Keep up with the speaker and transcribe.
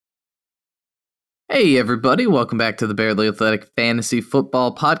Hey, everybody. Welcome back to the Barely Athletic Fantasy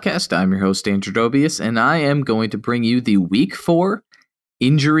Football Podcast. I'm your host, Andrew Dobius, and I am going to bring you the Week 4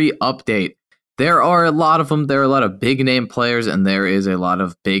 injury update. There are a lot of them. There are a lot of big-name players, and there is a lot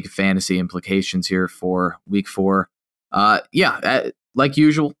of big fantasy implications here for Week 4. Like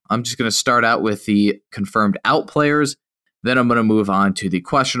usual, I'm just going to start out with the confirmed out players. Then I'm going to move on to the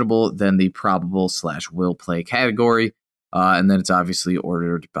questionable, then the probable/will play category. And then it's obviously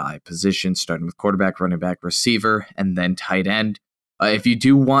ordered by position, starting with quarterback, running back, receiver, and then tight end. If you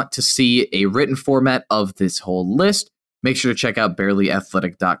do want to see a written format of this whole list, make sure to check out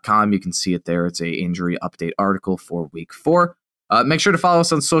barelyathletic.com. You can see it there. It's an injury update article for Week 4. Make sure to follow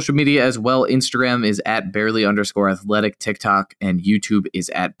us on social media as well. Instagram is at barely_athletic. TikTok and YouTube is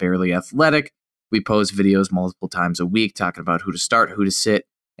at barelyathletic. We post videos multiple times a week talking about who to start, who to sit,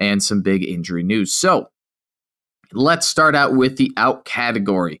 and some big injury news. So, let's start out with the out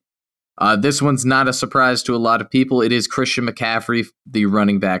category. This one's not a surprise to a lot of people. It is Christian McCaffrey, the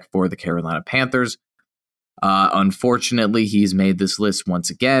running back for the Carolina Panthers. Unfortunately, he's made this list once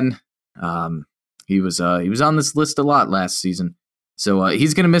again. He was on this list a lot last season. So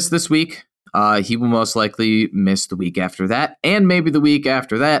he's going to miss this week. He will most likely miss the week after that, and maybe the week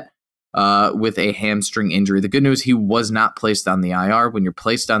after that with a hamstring injury. The good news, he was not placed on the IR. When you're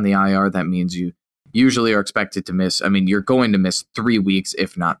placed on the IR, that means you usually are expected to miss. You're going to miss 3 weeks,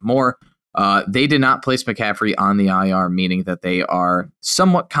 if not more. They did not place McCaffrey on the IR, meaning that they are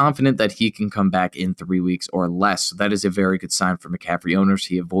somewhat confident that he can come back in 3 weeks or less. So that is a very good sign for McCaffrey owners.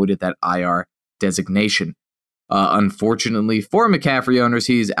 He avoided that IR designation. Unfortunately for McCaffrey owners,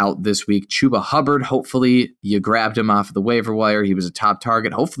 he's out this week. Chuba Hubbard, hopefully you grabbed him off the waiver wire. He was a top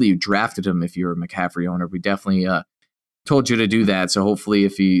target. Hopefully you drafted him if you're a McCaffrey owner. We definitely told you to do that. So hopefully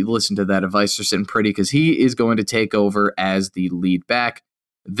if you listen to that advice, you're sitting pretty, because he is going to take over as the lead back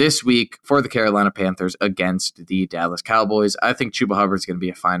this week for the Carolina Panthers against the Dallas Cowboys. I think Chuba Hubbard is going to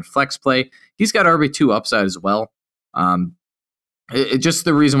be a fine flex play. He's got RB2 upside as well. Just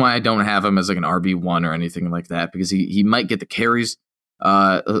the reason why I don't have him as like an RB1 or anything like that, because he might get the carries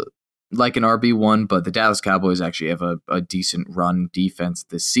like an RB1, but the Dallas Cowboys actually have a decent run defense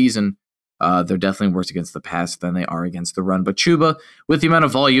this season. They're definitely worse against the pass than they are against the run. But Chuba, with the amount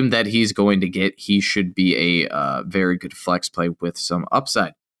of volume that he's going to get, he should be a very good flex play with some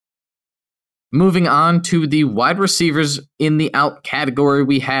upside. Moving on to the wide receivers in the out category,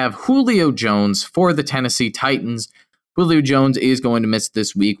 we have Julio Jones for the Tennessee Titans. Julio Jones is going to miss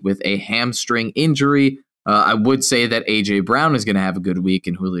this week with a hamstring injury. I would say that A.J. Brown is going to have a good week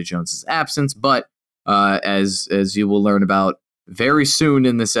in Julio Jones' absence, but as you will learn about very soon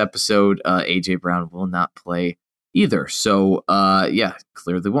in this episode, A.J. Brown will not play either. So,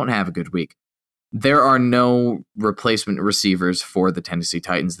 clearly won't have a good week. There are no replacement receivers for the Tennessee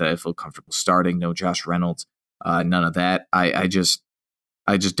Titans that I feel comfortable starting. No Josh Reynolds, none of that. I just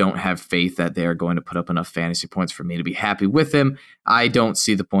don't have faith that they are going to put up enough fantasy points for me to be happy with them. I don't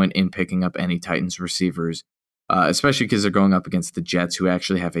see the point in picking up any Titans receivers, especially because they're going up against the Jets, who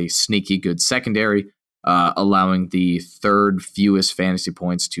actually have a sneaky good secondary, allowing the third fewest fantasy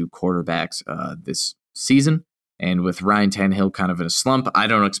points to quarterbacks this season. And with Ryan Tannehill kind of in a slump, I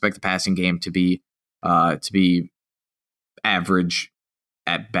don't expect the passing game to be average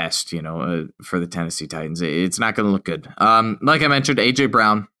at best, for the Tennessee Titans. It's not going to look good. Like I mentioned, A.J.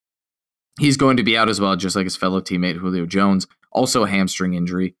 Brown, he's going to be out as well, just like his fellow teammate Julio Jones, also a hamstring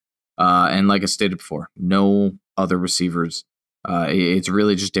injury. And like I stated before, no other receivers. It's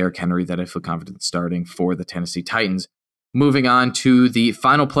really just Derrick Henry that I feel confident starting for the Tennessee Titans. Moving on to the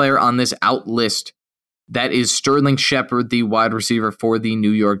final player on this out list, that is Sterling Shepard, the wide receiver for the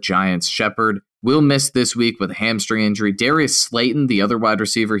New York Giants. Shepard will miss this week with a hamstring injury. Darius Slayton, the other wide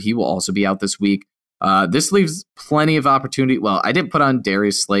receiver, he will also be out this week. This leaves plenty of opportunity. Well, I didn't put on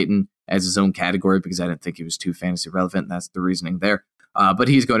Darius Slayton as his own category because I didn't think he was too fantasy relevant. That's the reasoning there. But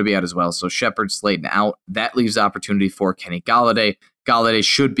he's going to be out as well. So Shepard, Slayton out. That leaves opportunity for Kenny Golladay. Golladay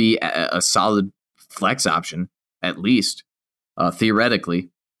should be a solid flex option, at least,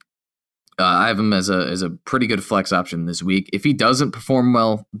 theoretically. I have him as a pretty good flex option this week. If he doesn't perform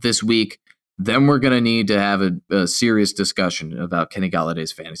well this week, then we're going to need to have a serious discussion about Kenny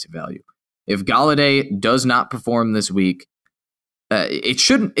Galladay's fantasy value. If Golladay does not perform this week, it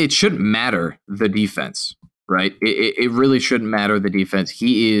shouldn't matter the defense, right? It really shouldn't matter the defense.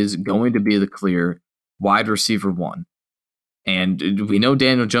 He is going to be the clear wide receiver one. And we know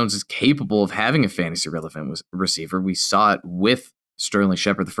Daniel Jones is capable of having a fantasy relevant receiver. We saw it with Sterling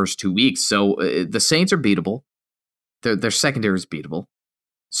Shepard the first 2 weeks. So the Saints are beatable. Their secondary is beatable.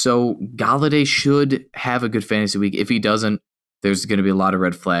 So Golladay should have a good fantasy week. If he doesn't, there's going to be a lot of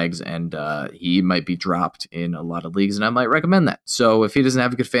red flags, and he might be dropped in a lot of leagues, and I might recommend that. So if he doesn't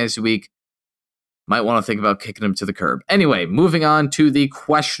have a good fantasy week, might want to think about kicking him to the curb. Anyway, moving on to the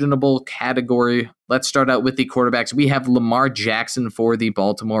questionable category. Let's start out with the quarterbacks. We have Lamar Jackson for the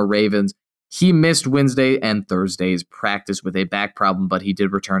Baltimore Ravens. He missed Wednesday and Thursday's practice with a back problem, but he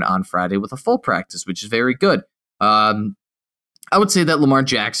did return on Friday with a full practice, which is very good. I would say that Lamar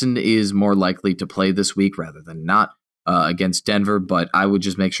Jackson is more likely to play this week rather than not against Denver, but I would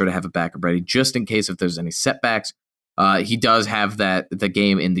just make sure to have a backup ready just in case if there's any setbacks. He does have the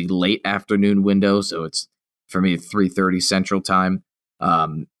game in the late afternoon window, so it's for me 3:30 Central Time.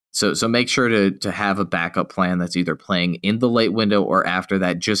 So make sure to have a backup plan that's either playing in the late window or after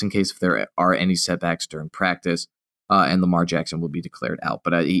that, just in case if there are any setbacks during practice. And Lamar Jackson will be declared out,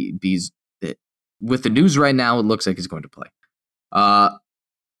 but with the news right now, it looks like he's going to play.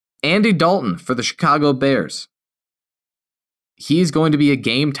 Andy Dalton for the Chicago Bears. He's going to be a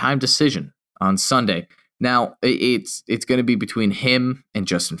game time decision on Sunday. Now, it's going to be between him and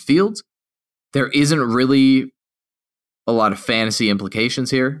Justin Fields. There isn't really a lot of fantasy implications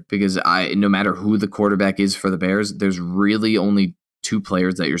here because no matter who the quarterback is for the Bears, there's really only two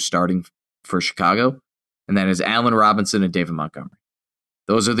players that you're starting for Chicago, and that is Allen Robinson and David Montgomery.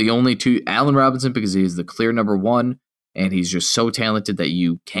 Those are the only two. Allen Robinson because he is the clear number one, and he's just so talented that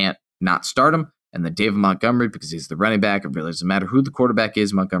you can't not start him. And then David Montgomery because he's the running back. It really doesn't matter who the quarterback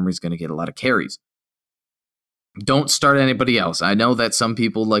is. Montgomery's going to get a lot of carries. Don't start anybody else. I know that some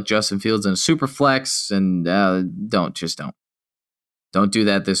people like Justin Fields in a super flex, and don't do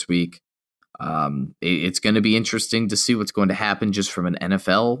that this week. It's going to be interesting to see what's going to happen just from an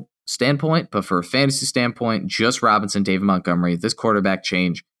NFL standpoint, but for a fantasy standpoint, just Robinson, David Montgomery, this quarterback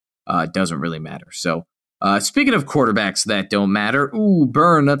change doesn't really matter. So speaking of quarterbacks that don't matter,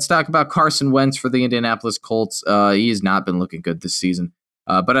 burn. Let's talk about Carson Wentz for the Indianapolis Colts. He has not been looking good this season.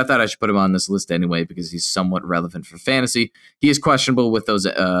 But I thought I should put him on this list anyway because he's somewhat relevant for fantasy. He is questionable with those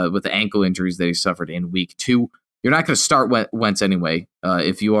with the ankle injuries that he suffered in week 2. You're not going to start Wentz anyway.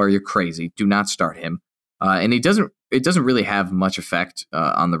 If you are, you're crazy. Do not start him. And it doesn't really have much effect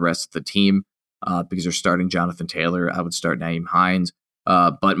on the rest of the team because you're starting Jonathan Taylor. I would start Nyheim Hines.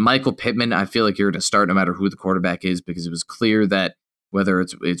 But Michael Pittman, I feel like you're going to start no matter who the quarterback is because it was clear that whether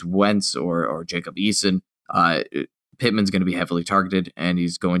it's Wentz or Jacob Eason, Pittman's going to be heavily targeted, and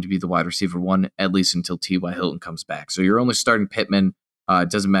he's going to be the wide receiver one, at least until T.Y. Hilton comes back. So you're only starting Pittman.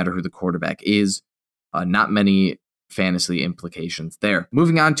 It doesn't matter who the quarterback is. Not many fantasy implications there.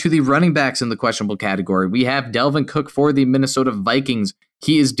 Moving on to the running backs in the questionable category, we have Dalvin Cook for the Minnesota Vikings.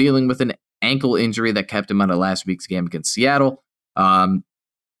 He is dealing with an ankle injury that kept him out of last week's game against Seattle.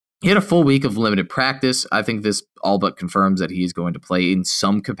 He had a full week of limited practice. I think this all but confirms that he's going to play in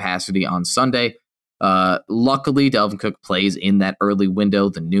some capacity on Sunday. Luckily, Dalvin Cook plays in that early window,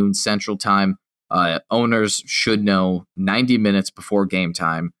 the noon Central Time. Owners should know 90 minutes before game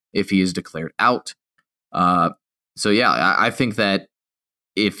time if he is declared out. So yeah, I think that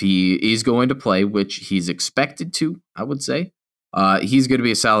if he is going to play, which he's expected to, I would say, he's going to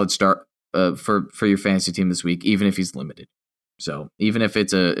be a solid start for your fantasy team this week, even if he's limited. So even if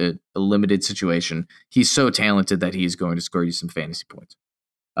it's a limited situation, he's so talented that he's going to score you some fantasy points.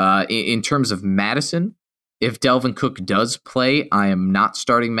 In terms of Madison, if Dalvin Cook does play, I am not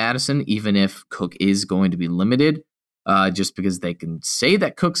starting Madison, even if Cook is going to be limited, just because they can say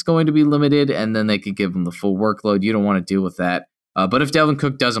that Cook's going to be limited and then they could give him the full workload. You don't want to deal with that. But if Dalvin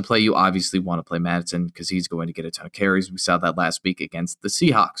Cook doesn't play, you obviously want to play Madison because he's going to get a ton of carries. We saw that last week against the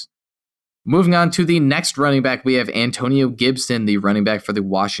Seahawks. Moving on to the next running back, we have Antonio Gibson, the running back for the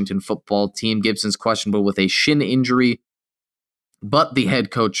Washington football team. Gibson's questionable with a shin injury, but the head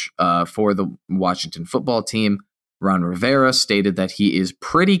coach for the Washington football team, Ron Rivera, stated that he is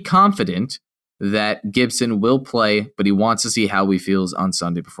pretty confident that Gibson will play, but he wants to see how he feels on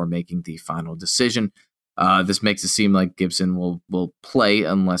Sunday before making the final decision. This makes it seem like Gibson will play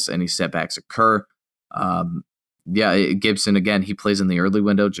unless any setbacks occur. Gibson, again, he plays in the early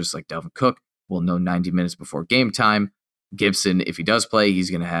window, just like Dalvin Cook. We'll know 90 minutes before game time. Gibson, if he does play,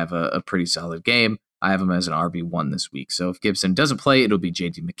 he's going to have a pretty solid game. I have him as an RB1 this week. So if Gibson doesn't play, it'll be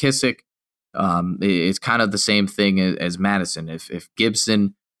J.D. McKissic. It's kind of the same thing as Madison. If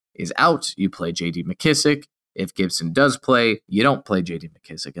Gibson is out, you play J.D. McKissic. If Gibson does play, you don't play J.D.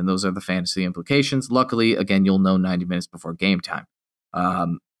 McKissic. And those are the fantasy implications. Luckily, again, you'll know 90 minutes before game time.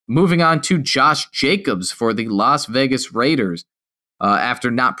 Moving on to Josh Jacobs for the Las Vegas Raiders.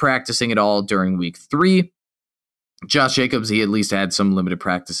 After not practicing at all during week 3, Josh Jacobs, he at least had some limited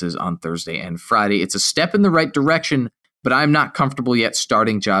practices on Thursday and Friday. It's a step in the right direction, but I'm not comfortable yet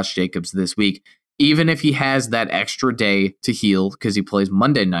starting Josh Jacobs this week. Even if he has that extra day to heal because he plays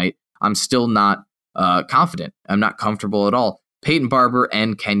Monday night, I'm still not confident. I'm not comfortable at all. Peyton Barber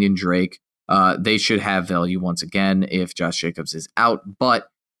and Kenyon Drake, they should have value once again if Josh Jacobs is out, but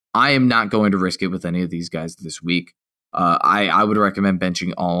I am not going to risk it with any of these guys this week. I would recommend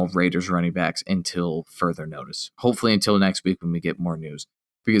benching all Raiders running backs until further notice. Hopefully until next week when we get more news.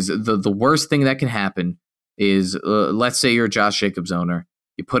 Because the worst thing that can happen is, let's say you're a Josh Jacobs owner,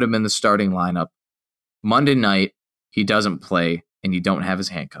 you put him in the starting lineup, Monday night, he doesn't play, and you don't have his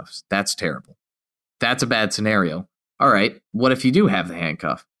handcuffs. That's terrible. That's a bad scenario. All right, what if you do have the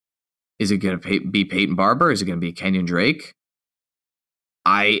handcuff? Is it going to be Peyton Barber? Is it going to be Kenyon Drake?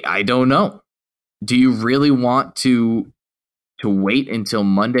 I don't know. Do you really want to wait until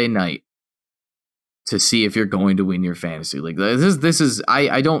Monday night to see if you're going to win your fantasy league? This is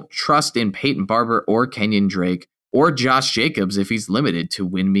I don't trust in Peyton Barber or Kenyon Drake or Josh Jacobs if he's limited to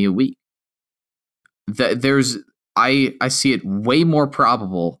win me a week. I see it way more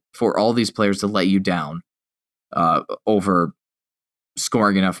probable for all these players to let you down over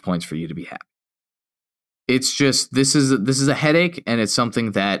scoring enough points for you to be happy. It's just this is a headache, and it's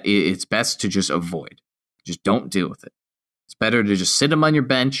something that it's best to just avoid. Just don't deal with it. It's better to just sit them on your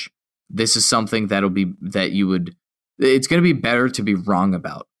bench. This is something it's going to be better to be wrong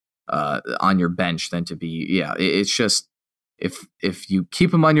about on your bench than to be, it's just, if you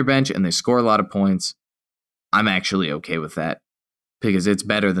keep them on your bench and they score a lot of points, I'm actually okay with that because it's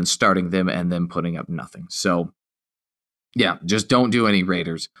better than starting them and then putting up nothing. So yeah, just don't do any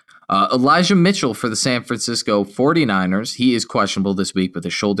Raiders. Elijah Mitchell for the San Francisco 49ers. He is questionable this week with a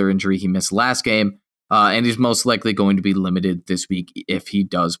shoulder injury. He missed last game, and he's most likely going to be limited this week if he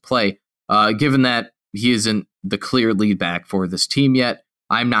does play. Given that he isn't the clear lead back for this team yet,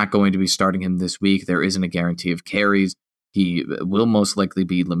 I'm not going to be starting him this week. There isn't a guarantee of carries. He will most likely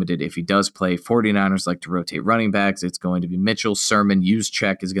be limited if he does play. 49ers like to rotate running backs. It's going to be Mitchell. Sermon,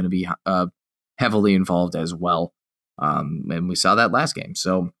 Juszczyk is going to be heavily involved as well. And we saw that last game.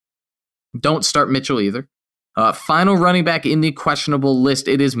 So don't start Mitchell either. Final running back in the questionable list,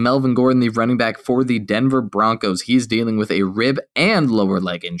 it is Melvin Gordon, the running back for the Denver Broncos. He's dealing with a rib and lower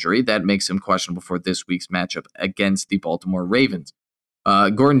leg injury. That makes him questionable for this week's matchup against the Baltimore Ravens.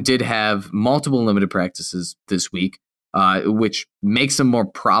 Gordon did have multiple limited practices this week, which makes him more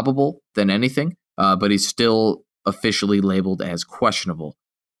probable than anything, but he's still officially labeled as questionable.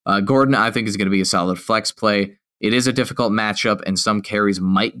 Gordon, I think, is going to be a solid flex play. It is a difficult matchup, and some carries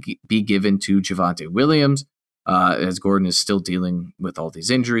might be given to Javonte Williams, as Gordon is still dealing with all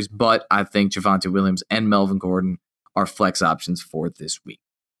these injuries. But I think Javonte Williams and Melvin Gordon are flex options for this week.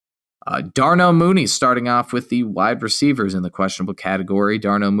 Darnell Mooney starting off with the wide receivers in the questionable category.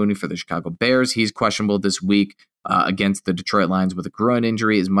 Darnell Mooney for the Chicago Bears. He's questionable this week against the Detroit Lions with a groin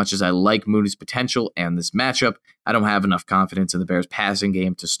injury. As much as I like Mooney's potential and this matchup, I don't have enough confidence in the Bears passing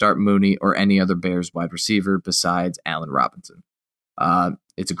game to start Mooney or any other Bears wide receiver besides Allen Robinson.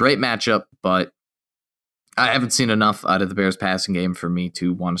 It's a great matchup, but I haven't seen enough out of the Bears passing game for me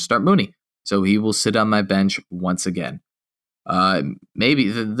to want to start Mooney. So he will sit on my bench once again. Maybe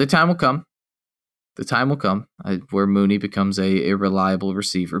the time will come. The time will come where Mooney becomes a reliable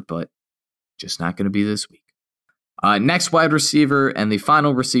receiver, but just not going to be this week. Next wide receiver and the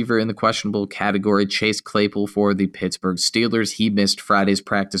final receiver in the questionable category, Chase Claypool for the Pittsburgh Steelers. He missed Friday's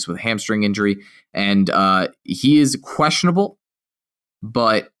practice with hamstring injury, and he is questionable,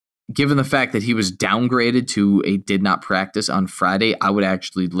 but given the fact that he was downgraded to a did not practice on Friday, I would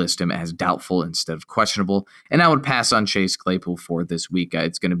actually list him as doubtful instead of questionable, and I would pass on Chase Claypool for this week.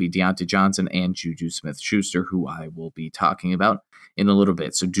 It's going to be Deontay Johnson and Juju Smith-Schuster, who I will be talking about in a little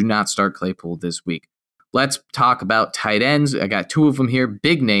bit, so do not start Claypool this week. Let's talk about tight ends. I got two of them here,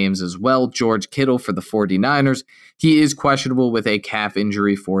 big names as well. George Kittle for the 49ers. He is questionable with a calf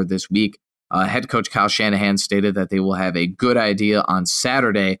injury for this week. Head coach Kyle Shanahan stated that they will have a good idea on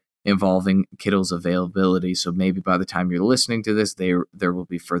Saturday involving Kittle's availability. So maybe by the time you're listening to this, there will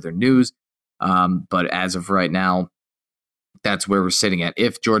be further news. But as of right now, that's where we're sitting at.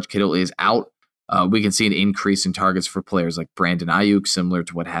 If George Kittle is out, we can see an increase in targets for players like Brandon Ayuk, similar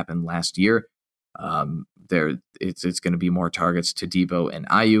to what happened last year. It's going to be more targets to Debo and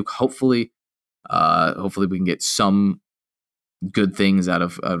Ayuk. Hopefully we can get some good things out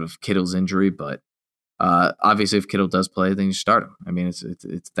of Kittle's injury, but obviously if Kittle does play, then you start him. I mean,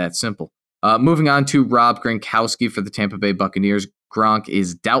 it's that simple. Moving on to Rob Gronkowski for the Tampa Bay Buccaneers. Gronk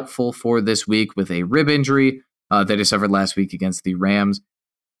is doubtful for this week with a rib injury that he suffered last week against the Rams.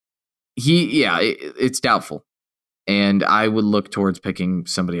 It's doubtful. And I would look towards picking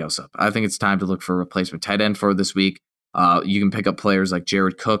somebody else up. I think it's time to look for a replacement tight end for this week. You can pick up players like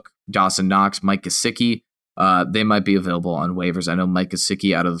Jared Cook, Dawson Knox, Mike Gesicki. They might be available on waivers. I know Mike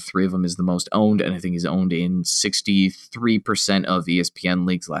Gesicki, out of the three of them, is the most owned, and I think he's owned in 63% of ESPN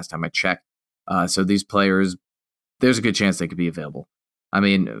leagues last time I checked. So these players, there's a good chance they could be available. I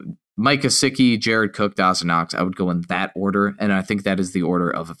mean, Mike Gesicki, Jared Cook, Dawson Knox, I would go in that order, and I think that is the order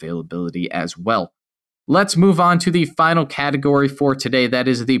of availability as well. Let's move on to the final category for today. That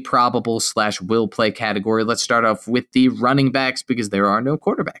is the probable/will play category. Let's start off with the running backs because there are no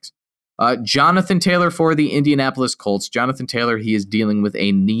quarterbacks. Jonathan Taylor for the Indianapolis Colts. Jonathan Taylor, he is dealing with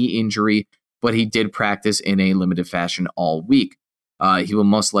a knee injury, but he did practice in a limited fashion all week. He will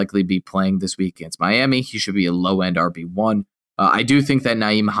most likely be playing this week against Miami. He should be a low-end RB1. I do think that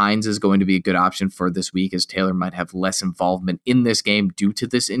Nyheim Hines is going to be a good option for this week, as Taylor might have less involvement in this game due to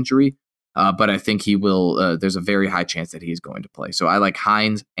this injury. But I think he will. There's a very high chance that he is going to play. So I like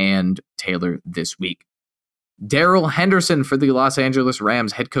Hines and Taylor this week. Darrell Henderson for the Los Angeles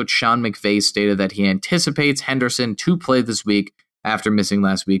Rams. Head coach Sean McVay stated that he anticipates Henderson to play this week after missing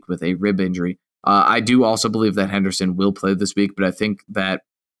last week with a rib injury. I do also believe that Henderson will play this week, but I think that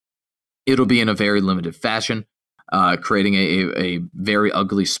it'll be in a very limited fashion, creating a very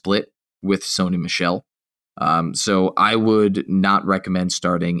ugly split with Sony Michel. So I would not recommend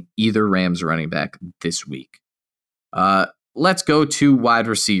starting either Rams running back this week. Let's go to wide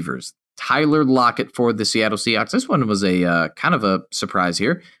receivers. Tyler Lockett for the Seattle Seahawks. This one was a kind of a surprise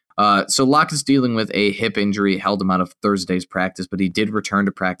here. So Lockett's dealing with a hip injury, held him out of Thursday's practice, but he did return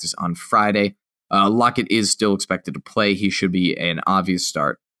to practice on Friday. Lockett is still expected to play. He should be an obvious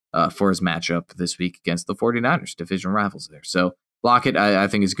start for his matchup this week against the 49ers, division rivals there. So Lockett, I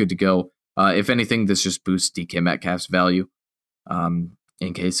think, is good to go. If anything, this just boosts DK Metcalf's value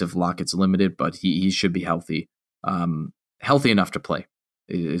in case of Lockett's limited, but he should be healthy. Healthy enough to play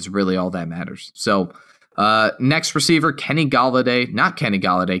is really all that matters. So next receiver, Keenan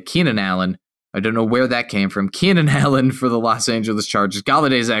Allen. I don't know where that came from. Keenan Allen for the Los Angeles Chargers.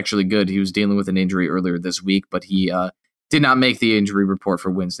 Galladay is actually good. He was dealing with an injury earlier this week, but he did not make the injury report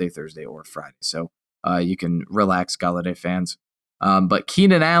for Wednesday, Thursday, or Friday. So you can relax, Galladay fans. But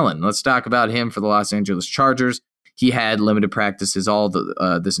Keenan Allen, let's talk about him for the Los Angeles Chargers. He had limited practices all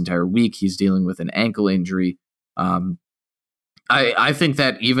this entire week. He's dealing with an ankle injury. I think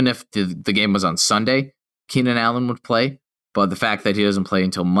that even if the game was on Sunday, Keenan Allen would play. But the fact that he doesn't play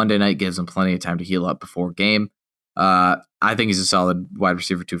until Monday night gives him plenty of time to heal up before game. I think he's a solid wide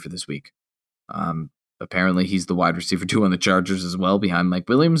receiver 2 for this week. Apparently, he's the wide receiver 2 on the Chargers as well, behind Mike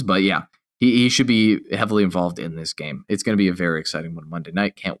Williams. But yeah, he should be heavily involved in this game. It's going to be a very exciting one Monday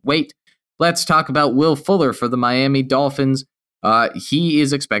night. Can't wait. Let's talk about Will Fuller for the Miami Dolphins. He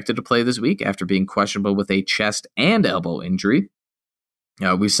is expected to play this week after being questionable with a chest and elbow injury.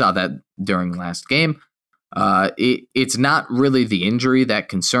 We saw that during the last game. It's not really the injury that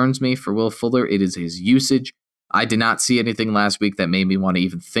concerns me for Will Fuller. It is his usage. I did not see anything last week that made me want to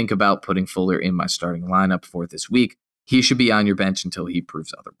even think about putting Fuller in my starting lineup for this week. He should be on your bench until he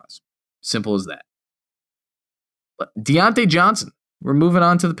proves otherwise. Simple as that. Deontay Johnson. We're moving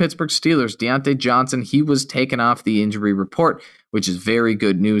on to the Pittsburgh Steelers. Deontay Johnson, he was taken off the injury report, which is very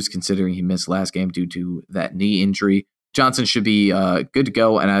good news considering he missed last game due to that knee injury. Johnson should be good to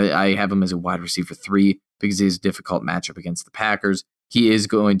go, and I have him as a wide receiver 3 because he has a difficult matchup against the Packers. He is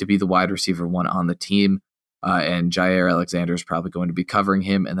going to be the wide receiver 1 on the team, and Jair Alexander is probably going to be covering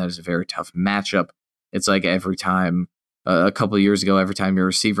him, and that is a very tough matchup. It's like every time, a couple of years ago, every time your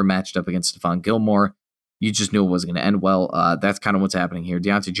receiver matched up against Stephon Gilmore, you just knew it wasn't going to end well. That's kind of what's happening here.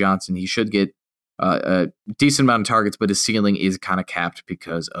 Deontay Johnson, he should get a decent amount of targets, but his ceiling is kind of capped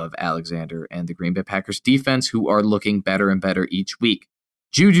because of Alexander and the Green Bay Packers defense, who are looking better and better each week.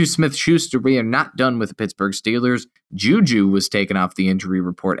 Juju Smith-Schuster, we are not done with the Pittsburgh Steelers. Juju was taken off the injury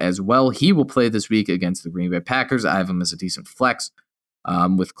report as well. He will play this week against the Green Bay Packers. I have him as a decent flex,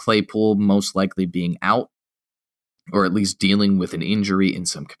 with Claypool most likely being out, or at least dealing with an injury in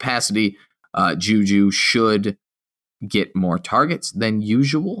some capacity. Juju should get more targets than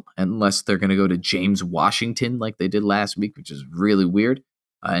usual, unless they're going to go to James Washington like they did last week, which is really weird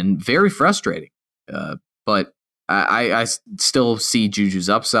and very frustrating. But I still see Juju's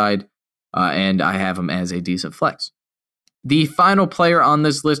upside, and I have him as a decent flex. The final player on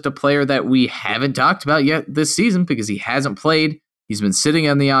this list, a player that we haven't talked about yet this season because he hasn't played. He's been sitting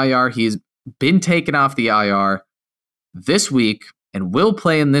on the IR. He's been taken off the IR this week and will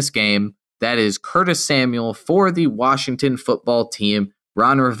play in this game. That is Curtis Samuel for the Washington football team.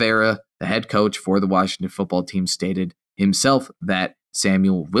 Ron Rivera, the head coach for the Washington football team, stated himself that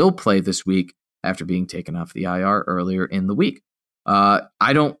Samuel will play this week after being taken off the IR earlier in the week.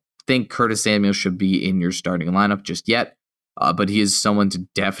 I don't think Curtis Samuel should be in your starting lineup just yet, but he is someone to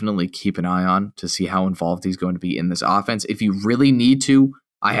definitely keep an eye on to see how involved he's going to be in this offense. If you really need to,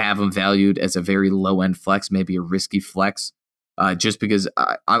 I have him valued as a very low-end flex, maybe a risky flex, just because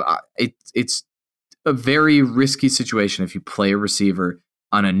it's a very risky situation if you play a receiver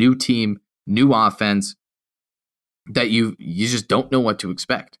on a new team, new offense, that you just don't know what to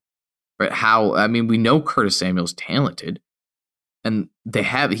expect. Right? We know Curtis Samuel's talented, and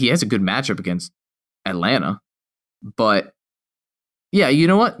he has a good matchup against Atlanta, but yeah, you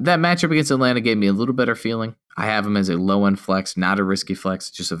know what? That matchup against Atlanta gave me a little better feeling. I have him as a low-end flex, not a risky flex,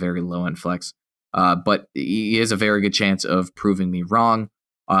 just a very low-end flex. But he has a very good chance of proving me wrong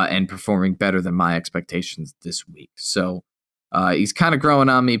and performing better than my expectations this week. So he's kind of growing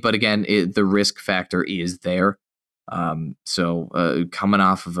on me, but again, the risk factor is there. So coming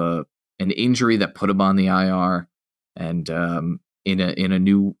off of an injury that put him on the IR and in a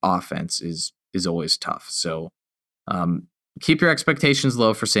new offense is always tough. So keep your expectations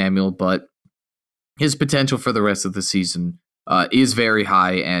low for Samuel, but his potential for the rest of the season is very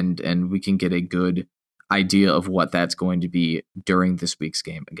high, and we can get a good idea of what that's going to be during this week's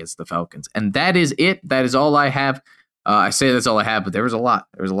game against the Falcons. And that is it. That is all I have. I say that's all I have, but there was a lot.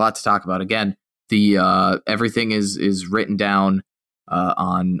 There was a lot to talk about. Again, the everything is written down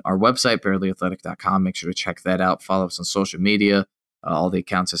on our website, barelyathletic.com. Make sure to check that out. Follow us on social media. All the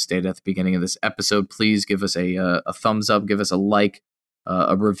accounts as stated at the beginning of this episode. Please give us a thumbs up, give us a like,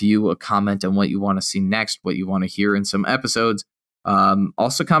 a review, a comment on what you want to see next, what you want to hear in some episodes.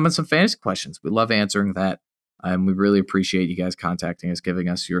 Also comment some fantasy questions. We love answering that. And we really appreciate you guys contacting us, giving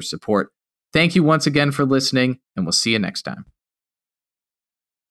us your support. Thank you once again for listening, and we'll see you next time.